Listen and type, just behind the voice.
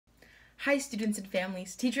Hi students and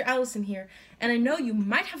families, Teacher Allison here, and I know you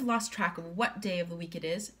might have lost track of what day of the week it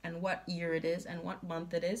is, and what year it is, and what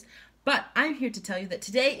month it is, but I'm here to tell you that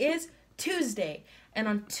today is Tuesday, and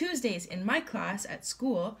on Tuesdays in my class at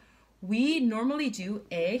school, we normally do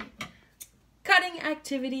a cutting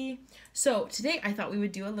activity. So today I thought we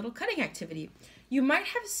would do a little cutting activity. You might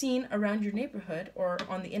have seen around your neighborhood or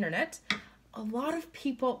on the internet, a lot of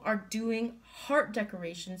people are doing heart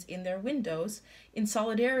decorations in their windows in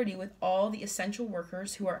solidarity with all the essential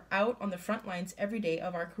workers who are out on the front lines every day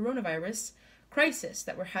of our coronavirus crisis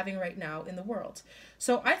that we're having right now in the world.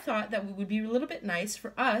 So I thought that it would be a little bit nice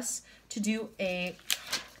for us to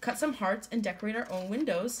cut some hearts and decorate our own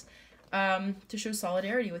windows to show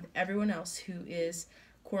solidarity with everyone else who is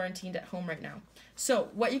quarantined at home right now. So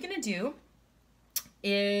what you're going to do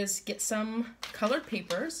is get some colored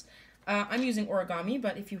papers. I'm using origami,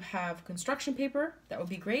 but if you have construction paper, that would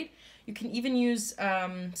be great. You can even use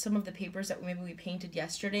some of the papers that maybe we painted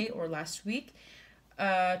yesterday or last week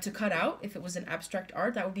to cut out. If it was an abstract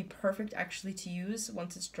art, that would be perfect actually to use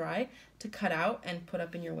once it's dry to cut out and put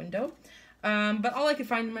up in your window. But all I could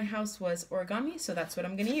find in my house was origami, so that's what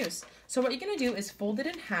I'm going to use. So what you're going to do is fold it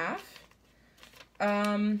in half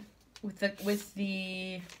with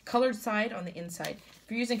the colored side on the inside. If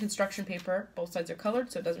you're using construction paper, both sides are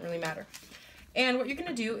colored, so it doesn't really matter. And what you're going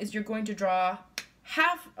to do is you're going to draw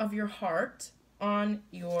half of your heart on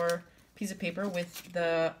your piece of paper with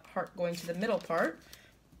the heart going to the middle part,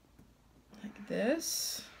 like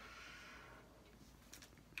this.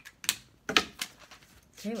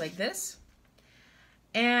 Okay, like this.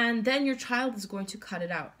 And then your child is going to cut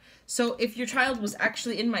it out. So if your child was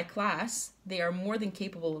actually in my class, they are more than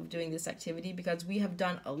capable of doing this activity because we have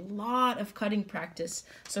done a lot of cutting practice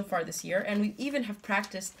so far this year, and we even have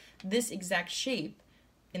practiced this exact shape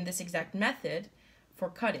in this exact method for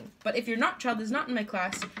cutting. But if your child is not in my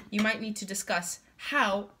class, you might need to discuss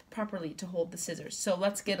how properly to hold the scissors. So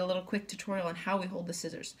let's get a little quick tutorial on how we hold the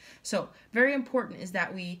scissors. So very important is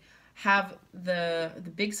that we have the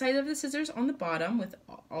big side of the scissors on the bottom with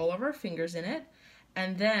all of our fingers in it,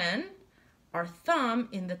 and then our thumb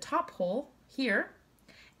in the top hole here,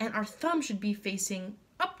 and our thumb should be facing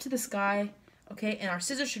up to the sky, okay, and our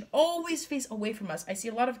scissors should always face away from us. I see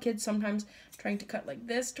a lot of kids sometimes trying to cut like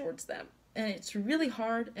this towards them, and it's really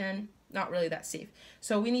hard and not really that safe.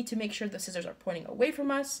 So we need to make sure the scissors are pointing away from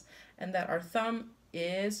us and that our thumb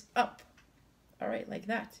is up. All right, like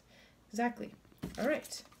that. Exactly. All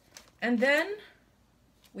right. And then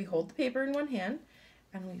we hold the paper in one hand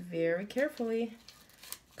and we very carefully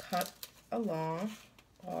cut along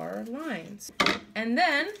our lines. And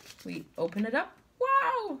then we open it up.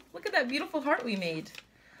 Wow, look at that beautiful heart we made.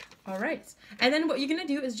 All right. And then what you're going to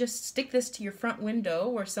do is just stick this to your front window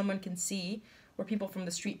where someone can see, where people from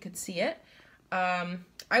the street could see it. I'm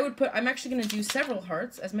actually going to do several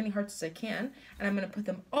hearts, as many hearts as I can, and I'm going to put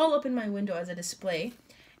them all up in my window as a display.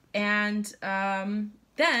 And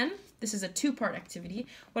then, this is a two-part activity.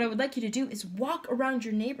 What I would like you to do is walk around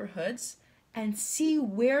your neighborhoods and see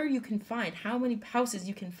where you can find, how many houses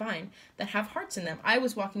you can find that have hearts in them. I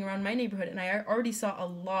was walking around my neighborhood and I already saw a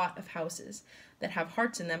lot of houses that have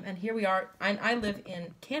hearts in them. And here we are, I live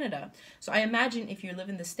in Canada. So I imagine if you live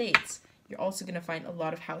in the States, you're also going to find a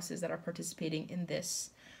lot of houses that are participating in this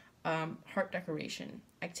heart decoration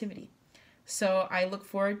activity. So I look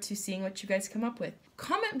forward to seeing what you guys come up with.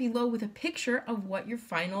 Comment below with a picture of what your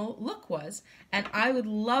final look was, and I would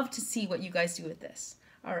love to see what you guys do with this.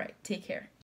 All right, take care.